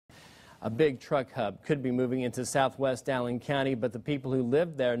A big truck hub could be moving into southwest Allen County, but the people who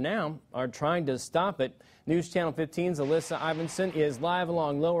live there now are trying to stop it. News Channel 15's Alyssa Iverson is live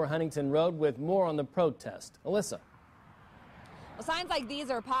along Lower Huntington Road with more on the protest. Alyssa. Well, signs like these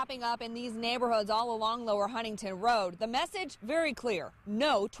are popping up in these neighborhoods all along Lower Huntington Road. The message very clear: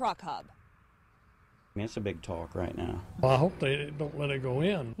 no truck hub. It's a big talk right now. Well, I hope they don't let it go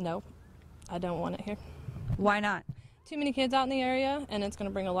in. No, I don't want it here. Why not? Too many kids out in the area, and it's going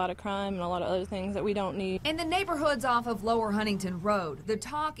to bring a lot of crime and a lot of other things that we don't need. In the neighborhoods off of Lower Huntington Road, the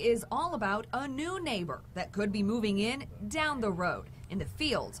talk is all about a new neighbor that could be moving in down the road in the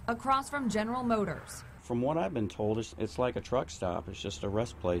fields across from General Motors. From what I've been told, it's like a truck stop. It's just a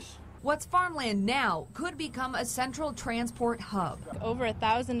rest place. What's farmland now could become a central transport hub. Over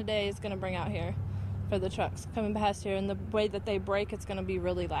 1,000 a day is going to bring out here for the trucks coming past here, and the way that they brake, it's going to be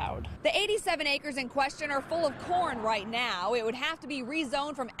really loud. The 87 acres in question are full of corn right now. It would have to be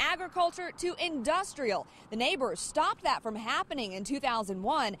rezoned from agriculture to industrial. The neighbors stopped that from happening in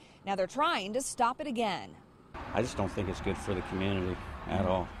 2001. Now they're trying to stop it again. I just don't think it's good for the community at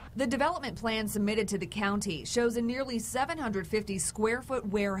all. The development plan submitted to the county shows a nearly 750 square foot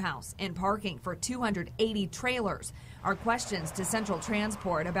warehouse and parking for 280 trailers. Our questions to Central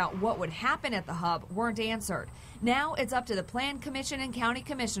Transport about what would happen at the hub weren't answered. Now it's up to the Plan Commission and county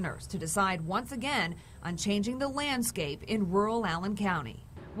commissioners to decide once again on changing the landscape in rural Allen County.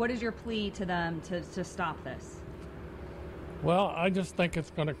 What is your plea to them to stop this? Well, I just think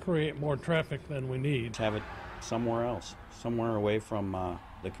it's going to create more traffic than we need. Have it somewhere else, somewhere away from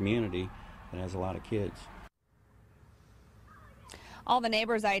the community that has a lot of kids. All the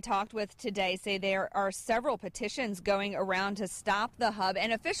neighbors I talked with today say there are several petitions going around to stop the hub,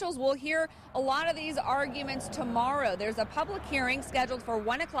 and officials will hear a lot of these arguments tomorrow. There's a public hearing scheduled for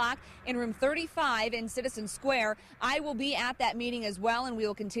 1 o'clock in room 35 in Citizen Square. I will be at that meeting as well, and we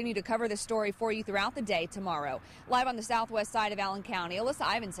will continue to cover this story for you throughout the day tomorrow. Live on the southwest side of Allen County, Alyssa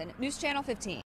Iverson, News Channel 15.